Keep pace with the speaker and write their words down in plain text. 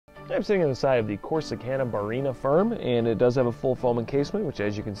I'm sitting on the side of the Corsicana Barrina firm, and it does have a full foam encasement, which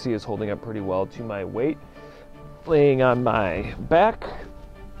as you can see is holding up pretty well to my weight. Laying on my back,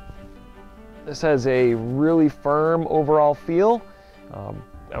 this has a really firm overall feel.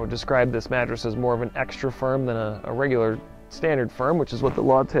 I would describe this mattress as more of an extra firm than a regular standard firm, which is what the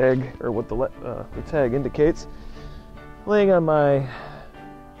law tag, or what the tag indicates. Laying on my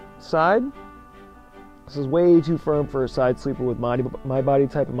side, this is way too firm for a side sleeper with my body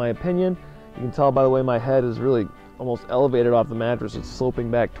type, in my opinion. You can tell by the way my head is really almost elevated off the mattress. It's sloping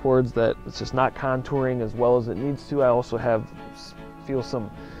back towards that. It's just not contouring as well as it needs to. I also feel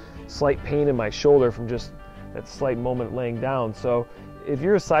some slight pain in my shoulder from just that slight moment laying down. So if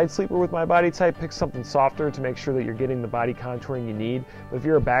you're a side sleeper with my body type, pick something softer to make sure that you're getting the body contouring you need. But if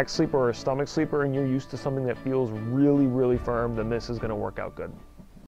you're a back sleeper or a stomach sleeper and you're used to something that feels really, really firm, then this is going to work out good.